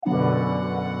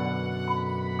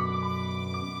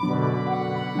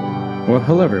Well,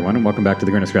 hello everyone, and welcome back to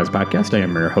the Greener Scouts podcast. I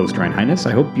am your host, Ryan Highness.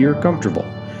 I hope you're comfortable.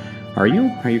 Are you?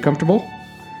 Are you comfortable?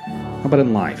 How about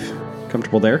in life?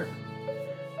 Comfortable there?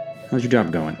 How's your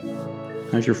job going?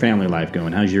 How's your family life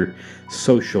going? How's your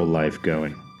social life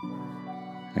going?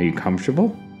 Are you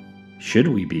comfortable? Should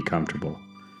we be comfortable?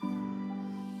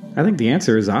 I think the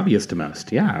answer is obvious to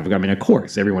most. Yeah, I mean, of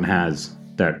course, everyone has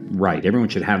that right. Everyone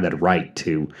should have that right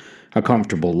to a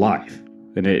comfortable life.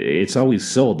 And it's always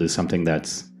sold as something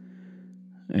that's,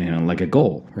 like a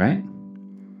goal, right?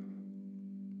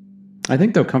 I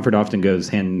think, though, comfort often goes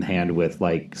hand in hand with,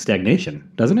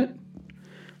 stagnation, doesn't it?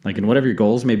 Like, in whatever your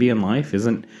goals may be in life,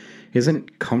 isn't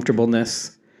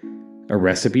comfortableness a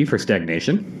recipe for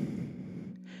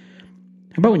stagnation?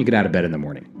 How about when you get out of bed in the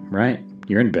morning, right?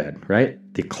 You're in bed, right?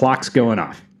 The clock's going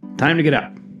off. Time to get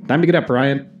up. Time to get up,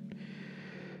 Ryan.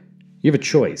 You have a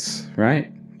choice,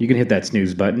 right? You can hit that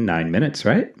snooze button 9 minutes,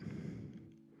 right?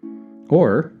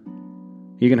 Or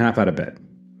you can hop out of bed.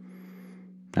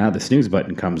 Now, the snooze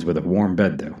button comes with a warm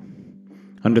bed, though.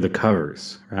 Under the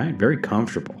covers, right? Very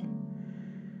comfortable.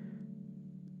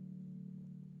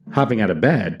 Hopping out of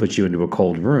bed puts you into a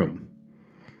cold room.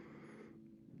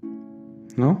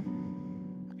 Well,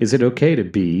 is it okay to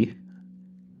be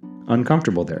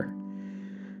uncomfortable there?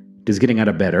 Does getting out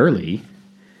of bed early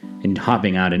and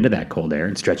hopping out into that cold air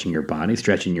and stretching your body,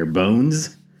 stretching your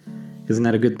bones, isn't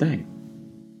that a good thing?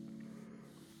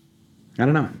 I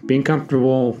don't know. Being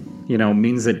comfortable,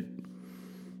 means that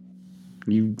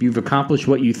you've accomplished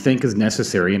what you think is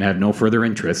necessary and have no further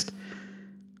interest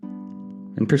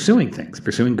in pursuing things,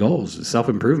 pursuing goals,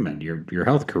 self-improvement, your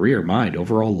health, career, mind,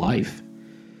 overall life.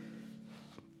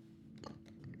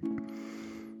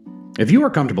 If you are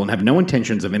comfortable and have no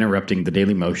intentions of interrupting the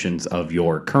daily motions of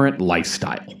your current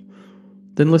lifestyle,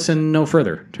 then listen no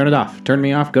further. Turn it off. Turn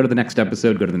me off. Go to the next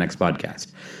episode. Go to the next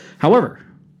podcast. However,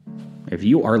 if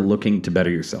you are looking to better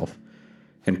yourself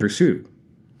and pursue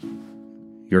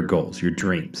your goals, your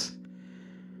dreams,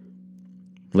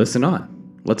 listen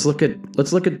on. Let's look at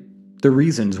the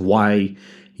reasons why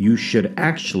you should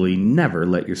actually never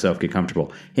let yourself get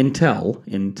comfortable until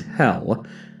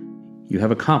you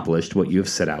have accomplished what you have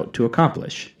set out to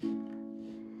accomplish.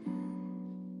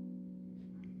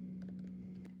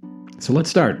 So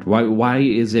let's start. Why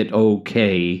is it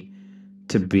okay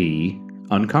to be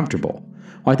uncomfortable?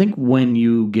 Well, I think when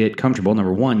you get comfortable,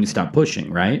 number one, you stop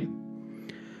pushing, right?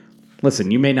 Listen,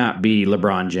 you may not be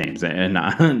LeBron James, and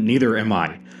neither am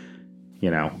I,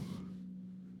 I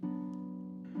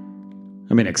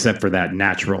mean, except for that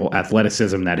natural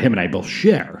athleticism that him and I both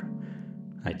share.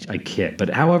 I kid. But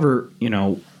however,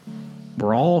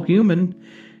 we're all human,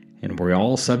 and we're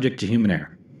all subject to human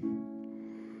error.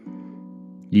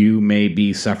 You may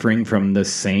be suffering from the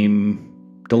same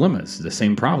dilemmas, the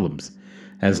same problems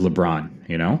as LeBron,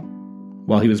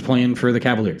 while he was playing for the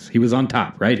Cavaliers. He was on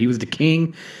top, right? He was the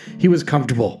king. He was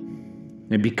comfortable.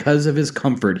 And because of his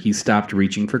comfort, he stopped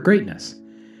reaching for greatness.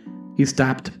 He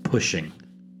stopped pushing.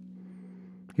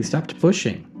 I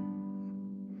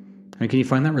mean, can you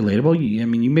find that relatable? You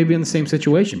may be in the same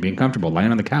situation, being comfortable,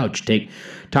 lying on the couch,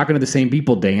 talking to the same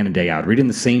people day in and day out, reading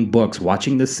the same books,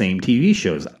 watching the same TV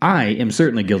shows. I am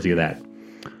certainly guilty of that.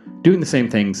 Doing the same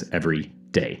things every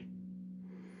day.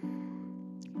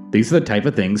 These are the type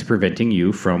of things preventing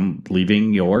you from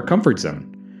leaving your comfort zone.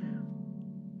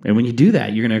 And when you do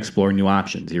that, you're going to explore new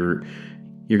options. You're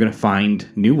going to find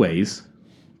new ways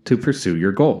to pursue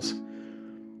your goals.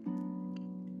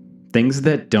 Things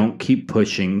that don't keep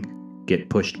pushing get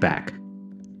pushed back.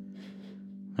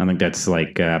 I think that's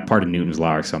part of Newton's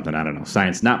law or something. I don't know.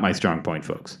 Science, not my strong point,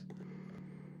 folks.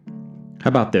 How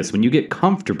about this? When you get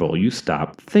comfortable, you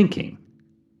stop thinking.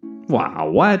 Wow,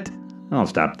 what? I'll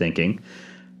stop thinking.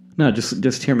 No,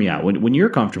 just hear me out. When you're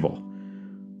comfortable,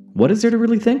 what is there to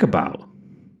really think about?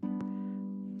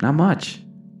 Not much.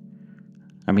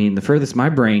 I mean, the furthest my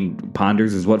brain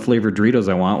ponders is what flavored Doritos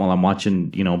I want while I'm watching,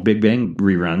 Big Bang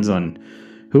reruns on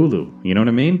Hulu. You know what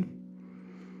I mean?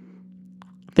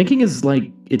 Thinking is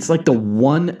it's like the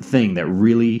one thing that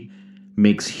really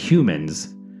makes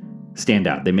humans stand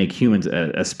out. They make humans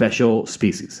a special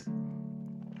species.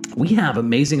 We have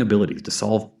amazing abilities to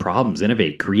solve problems,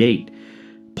 innovate, create,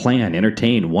 plan,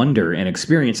 entertain, wonder, and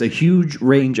experience a huge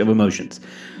range of emotions.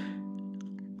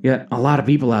 Yet, a lot of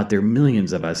people out there,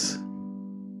 millions of us,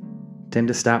 tend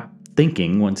to stop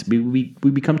thinking once we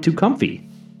become too comfy.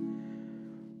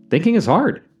 Thinking is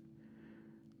hard.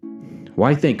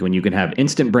 Why think when you can have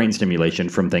instant brain stimulation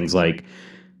from things like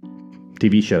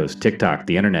TV shows, TikTok,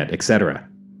 the internet, etc.?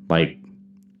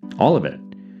 All of it.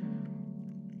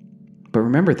 But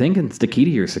remember, thinking's the key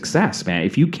to your success, man.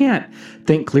 If you can't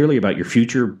think clearly about your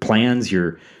future plans,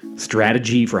 your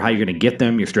strategy for how you're going to get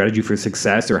them, your strategy for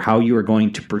success, or how you are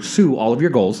going to pursue all of your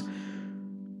goals,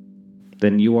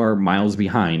 then you are miles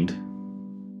behind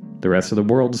the rest of the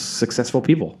world's successful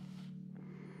people.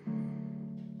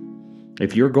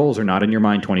 If your goals are not in your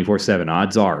mind 24/7,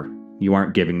 odds are you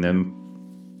aren't giving them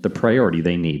the priority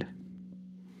they need.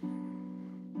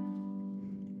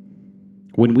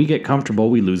 When we get comfortable,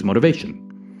 we lose motivation.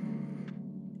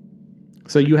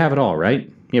 So you have it all, right?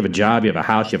 You have a job, you have a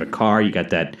house, you have a car, you got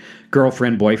that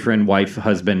girlfriend, boyfriend, wife,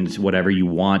 husband, whatever you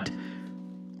want.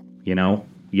 You know,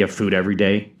 you have food every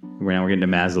day. Right now we're getting to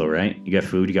Maslow, right? You got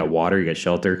food, you got water, you got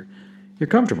shelter. You're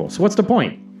comfortable. So what's the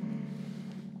point?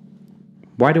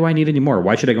 Why do I need any more?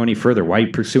 Why should I go any further? Why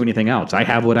pursue anything else? I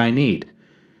have what I need.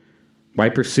 Why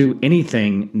pursue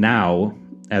anything now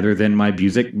other than my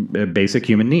basic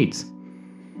human needs?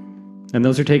 And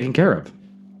those are taken care of.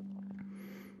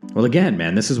 Well, again,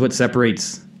 man, this is what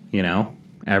separates,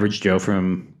 average Joe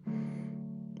from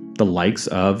the likes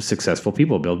of successful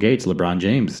people. Bill Gates, LeBron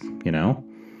James,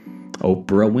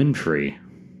 Oprah Winfrey.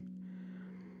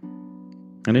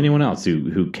 And anyone else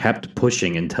who kept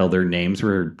pushing until their names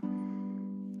were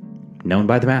known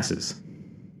by the masses.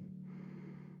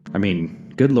 I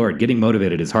mean, good Lord, getting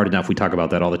motivated is hard enough. We talk about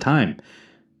that all the time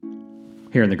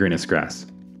here in the greenest grass.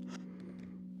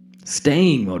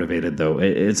 Staying motivated, though,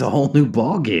 it's a whole new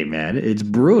ball game, man. It's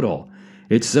brutal.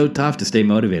 It's so tough to stay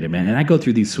motivated, man. And I go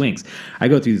through these swings. I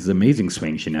go through these amazing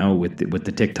swings, with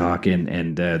the TikTok and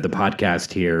the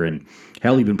podcast here, and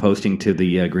hell, even posting to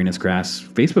the Greenest Grass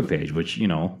Facebook page, which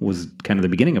was kind of the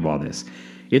beginning of all this.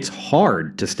 It's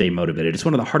hard to stay motivated. It's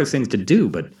one of the hardest things to do,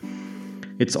 but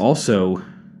it's one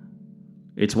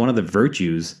of the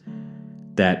virtues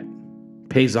that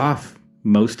pays off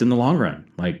most in the long run.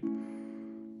 Like,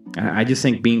 I just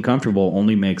think being comfortable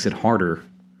only makes it harder,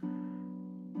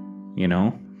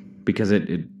 because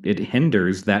it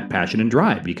hinders that passion and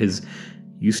drive, because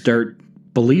you start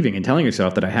believing and telling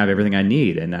yourself that I have everything I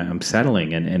need and I'm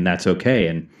settling and that's okay.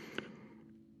 And,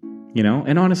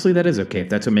 and honestly, that is okay. If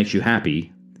that's what makes you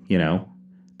happy,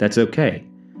 that's okay.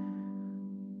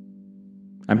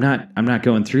 I'm not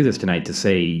going through this tonight to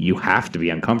say you have to be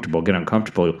uncomfortable, get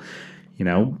uncomfortable,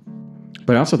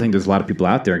 But I also think there's a lot of people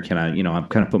out there, and I'm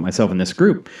kind of put myself in this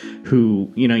group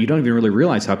who, you don't even really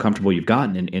realize how comfortable you've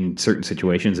gotten in certain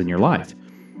situations in your life.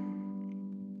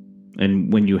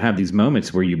 And when you have these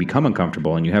moments where you become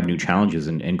uncomfortable and you have new challenges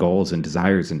and goals and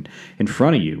desires in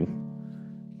front of you,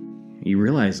 you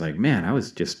realize, like, man, I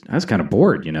was kind of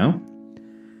bored,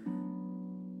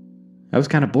 I was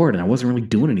kind of bored and I wasn't really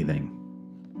doing anything.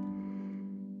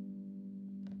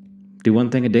 Do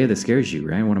one thing a day that scares you,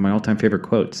 right? One of my all-time favorite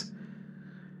quotes.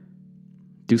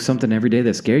 Do something every day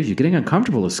that scares you. Getting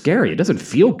uncomfortable is scary. It doesn't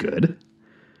feel good.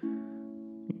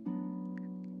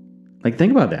 Like,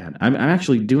 think about that. I'm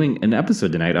actually doing an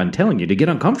episode tonight on telling you to get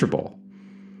uncomfortable,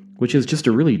 which is just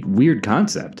a really weird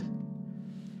concept.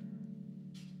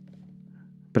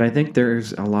 But I think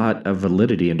there's a lot of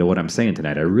validity into what I'm saying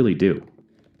tonight. I really do.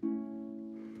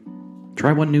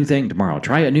 Try one new thing tomorrow.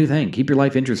 Try a new thing. Keep your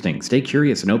life interesting. Stay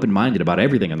curious and open-minded about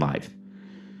everything in life.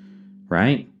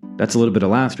 Right? That's a little bit of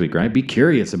last week, right? Be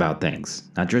curious about things.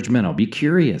 Not judgmental. Be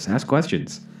curious. Ask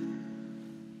questions.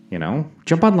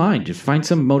 Jump online. Just find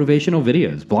some motivational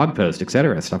videos, blog posts,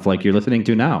 etc. Stuff like you're listening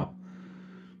to now.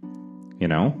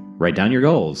 Write down your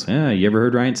goals. Yeah, you ever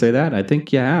heard Ryan say that? I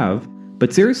think you have.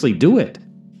 But seriously, do it.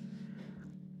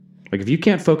 Like, if you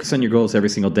can't focus on your goals every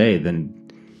single day, then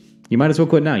you might as well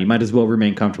quit now. You might as well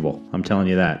remain comfortable. I'm telling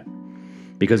you that.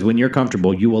 Because when you're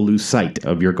comfortable, you will lose sight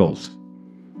of your goals.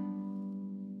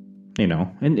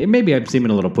 And maybe I'm seeming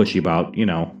a little pushy about,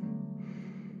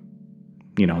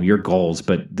 your goals,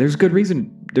 but there's good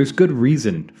reason. There's good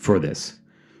reason for this.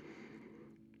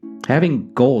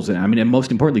 Having goals, and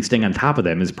most importantly, staying on top of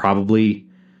them is probably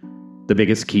the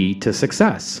biggest key to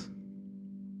success.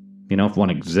 If one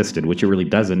existed, which it really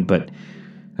doesn't,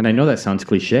 and I know that sounds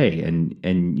cliche,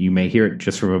 and you may hear it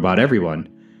just from about everyone,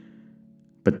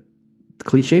 but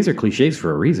cliches are cliches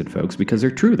for a reason, folks, because they're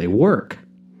true. They work.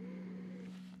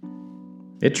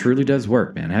 It truly does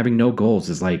work, man. Having no goals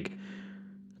is like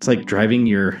driving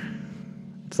your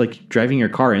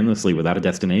car endlessly without a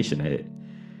destination. It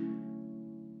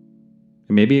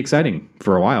may be exciting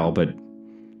for a while, but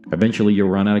eventually you'll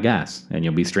run out of gas and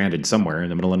you'll be stranded somewhere in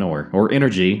the middle of nowhere. Or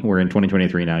energy. We're in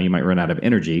 2023 now. You might run out of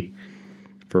energy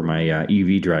for my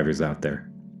EV drivers out there.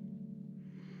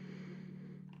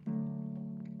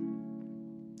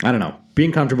 I don't know.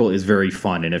 Being comfortable is very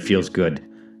fun and it feels good.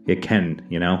 It can,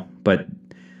 but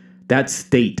that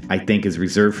state, I think, is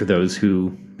reserved for those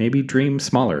who maybe dream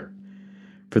smaller,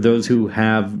 for those who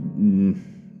have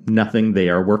nothing they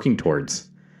are working towards.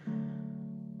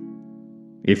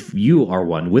 If you are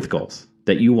one with goals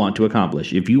that you want to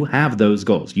accomplish, if you have those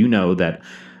goals, you know that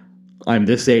I'm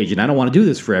this age and I don't want to do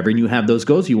this forever, and you have those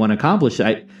goals you want to accomplish,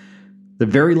 the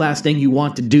very last thing you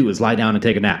want to do is lie down and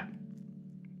take a nap.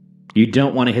 You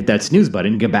don't want to hit that snooze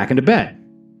button and get back into bed.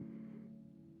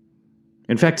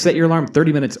 In fact, set your alarm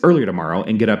 30 minutes earlier tomorrow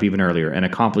and get up even earlier and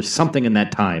accomplish something in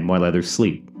that time while others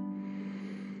sleep.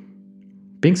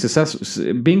 Being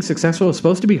successful is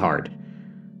supposed to be hard.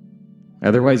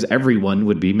 Otherwise, everyone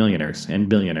would be millionaires and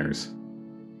billionaires.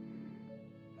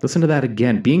 Listen to that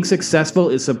again. Being successful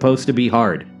is supposed to be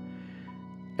hard.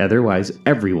 Otherwise,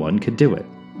 everyone could do it.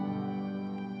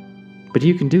 But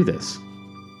you can do this.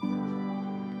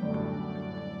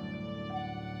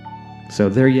 So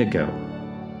there you go.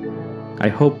 I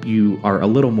hope you are a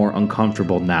little more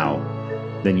uncomfortable now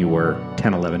than you were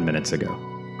 10, 11 minutes ago.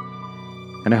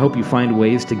 And I hope you find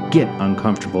ways to get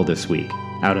uncomfortable this week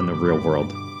out in the real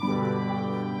world.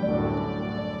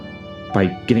 By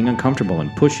getting uncomfortable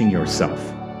and pushing yourself.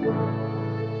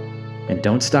 And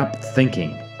don't stop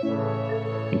thinking.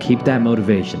 And keep that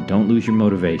motivation. Don't lose your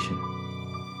motivation.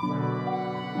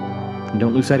 And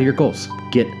don't lose sight of your goals.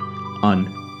 Get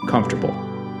uncomfortable.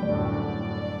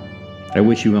 I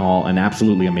wish you all an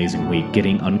absolutely amazing week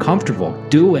getting uncomfortable.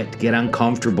 Do it. Get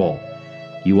uncomfortable.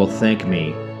 You will thank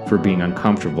me for being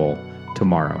uncomfortable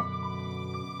tomorrow.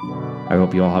 I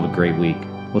hope you all have a great week.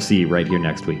 We'll see you right here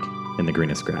next week in the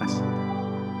greenest grass.